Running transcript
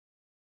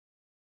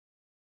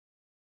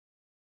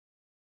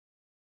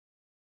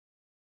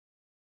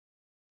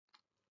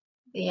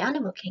The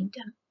animal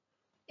kingdom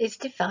is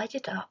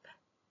divided up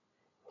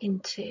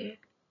into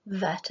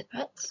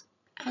vertebrates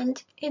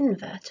and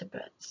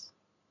invertebrates.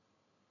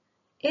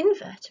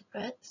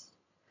 Invertebrates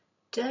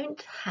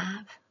don't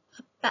have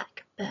a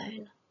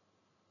backbone.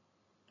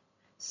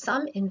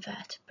 Some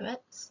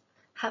invertebrates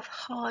have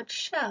hard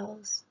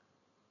shells.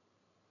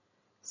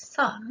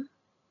 Some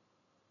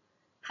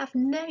have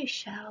no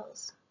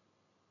shells.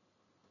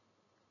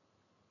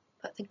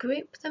 But the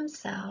group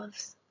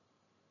themselves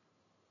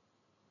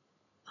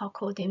are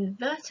called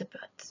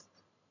invertebrates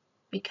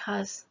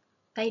because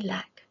they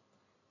lack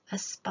a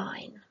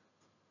spine.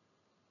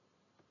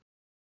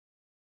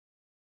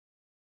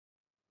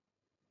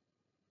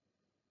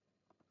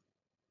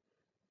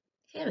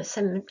 Here are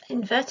some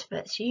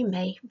invertebrates you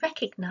may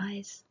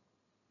recognise.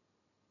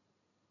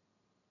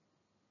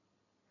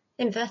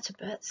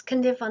 Invertebrates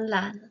can live on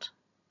land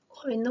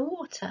or in the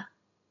water.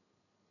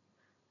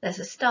 There's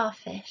a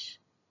starfish.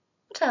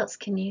 What else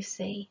can you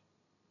see?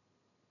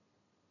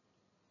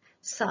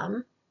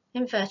 Some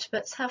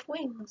invertebrates have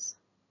wings.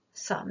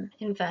 Some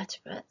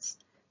invertebrates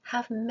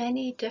have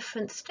many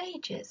different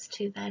stages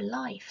to their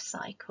life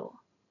cycle.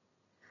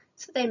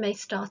 So they may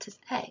start as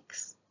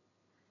eggs,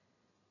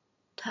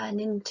 turn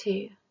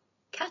into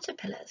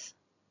caterpillars,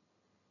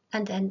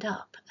 and end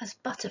up as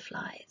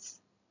butterflies.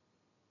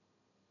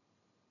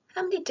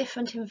 How many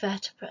different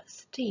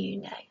invertebrates do you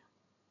know?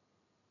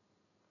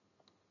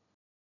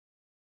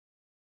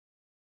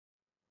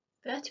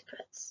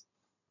 Vertebrates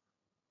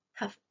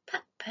have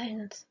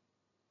backbones.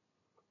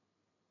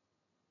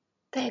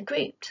 They are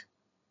grouped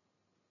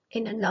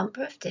in a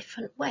number of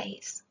different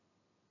ways.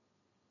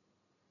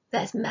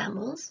 There's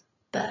mammals,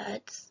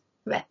 birds,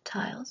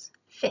 reptiles,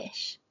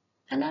 fish,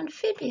 and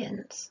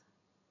amphibians.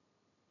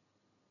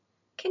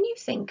 Can you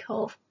think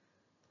of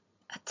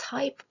a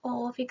type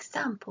of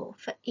example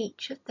for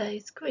each of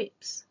those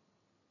groups?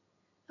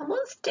 And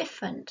what's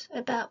different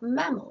about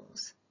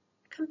mammals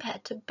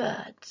compared to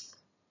birds?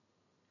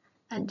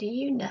 And do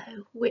you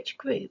know which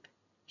group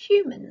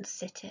humans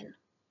sit in?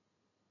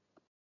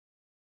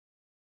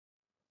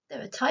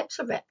 There are types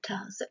of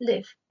reptiles that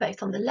live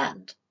both on the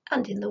land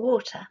and in the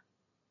water.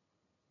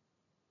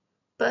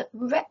 But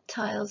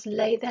reptiles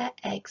lay their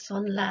eggs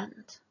on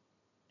land.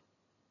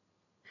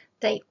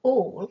 They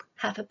all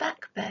have a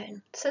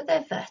backbone, so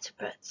they're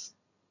vertebrates.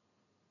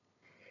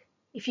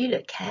 If you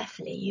look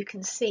carefully, you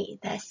can see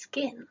their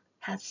skin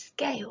has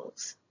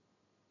scales.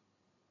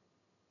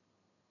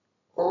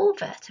 All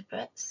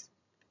vertebrates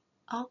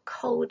are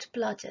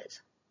cold-blooded,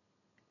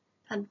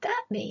 and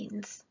that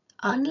means,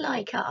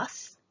 unlike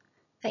us,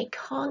 they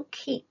can't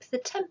keep the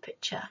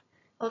temperature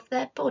of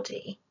their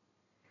body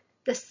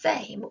the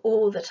same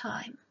all the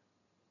time.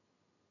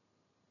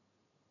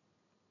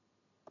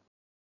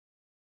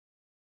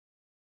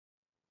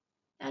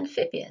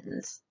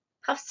 Amphibians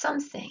have some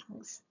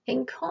things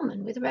in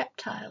common with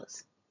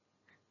reptiles,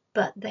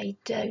 but they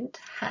don't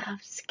have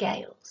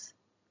scales.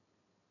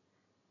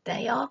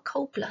 They are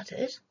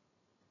cold-blooded,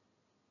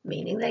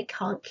 meaning they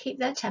can't keep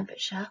their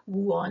temperature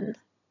one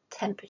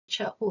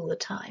temperature all the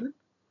time.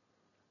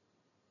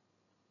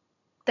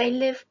 They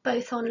live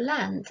both on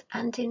land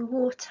and in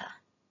water.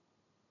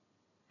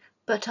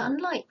 But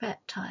unlike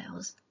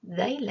reptiles,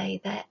 they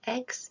lay their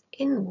eggs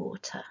in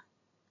water.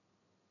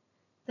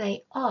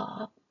 They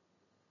are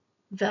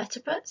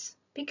vertebrates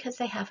because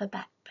they have a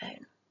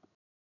backbone.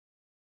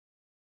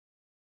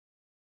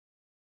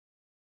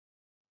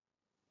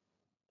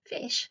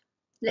 Fish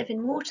live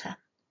in water.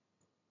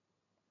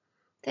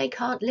 They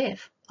can't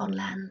live on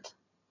land.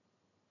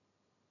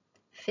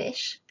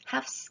 Fish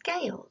have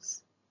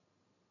scales.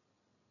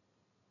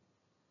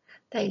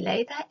 They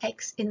lay their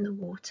eggs in the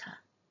water,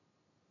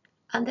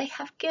 and they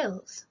have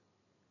gills.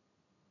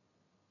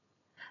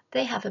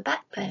 They have a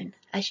backbone,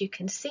 as you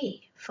can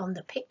see from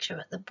the picture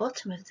at the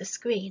bottom of the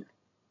screen,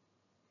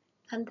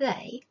 and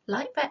they,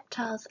 like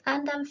reptiles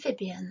and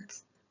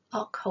amphibians,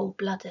 are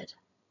cold-blooded.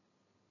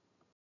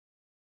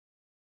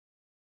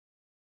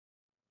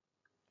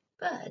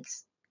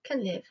 Birds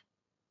can live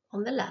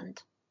on the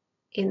land,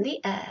 in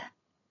the air,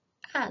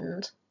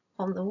 and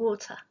on the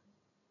water.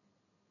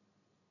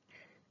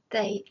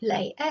 They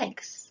lay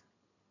eggs.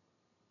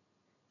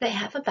 They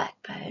have a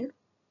backbone,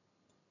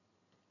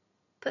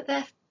 but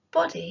their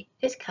body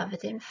is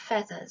covered in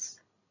feathers.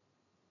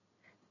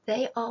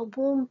 They are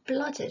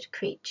warm-blooded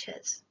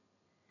creatures,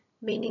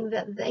 meaning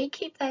that they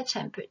keep their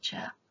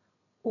temperature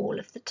all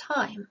of the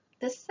time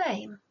the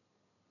same.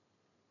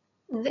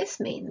 This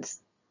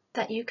means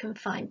that you can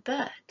find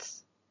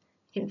birds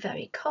in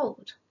very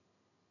cold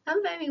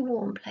and very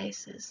warm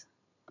places.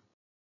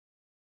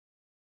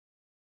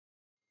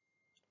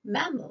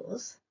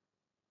 Mammals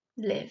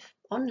live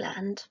on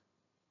land,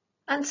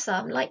 and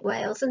some, like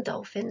whales and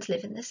dolphins,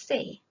 live in the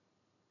sea.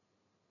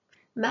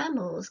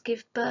 Mammals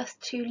give birth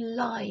to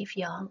live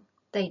young.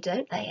 They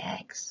don't lay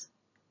eggs.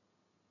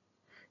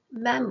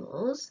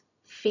 Mammals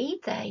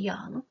feed their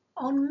young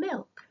on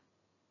milk.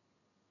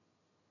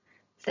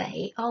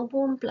 They are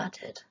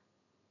warm-blooded,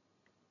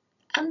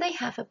 and they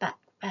have a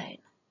backbone,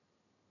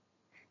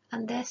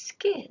 and their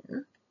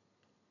skin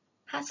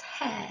has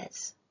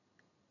hairs.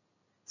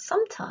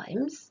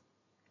 Sometimes,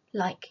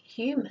 like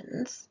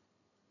humans,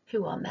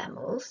 who are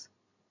mammals,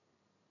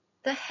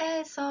 the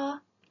hairs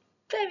are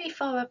very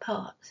far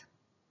apart.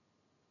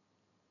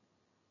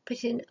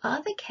 But in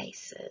other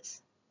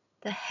cases,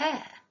 the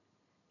hair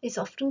is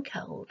often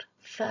called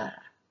fur.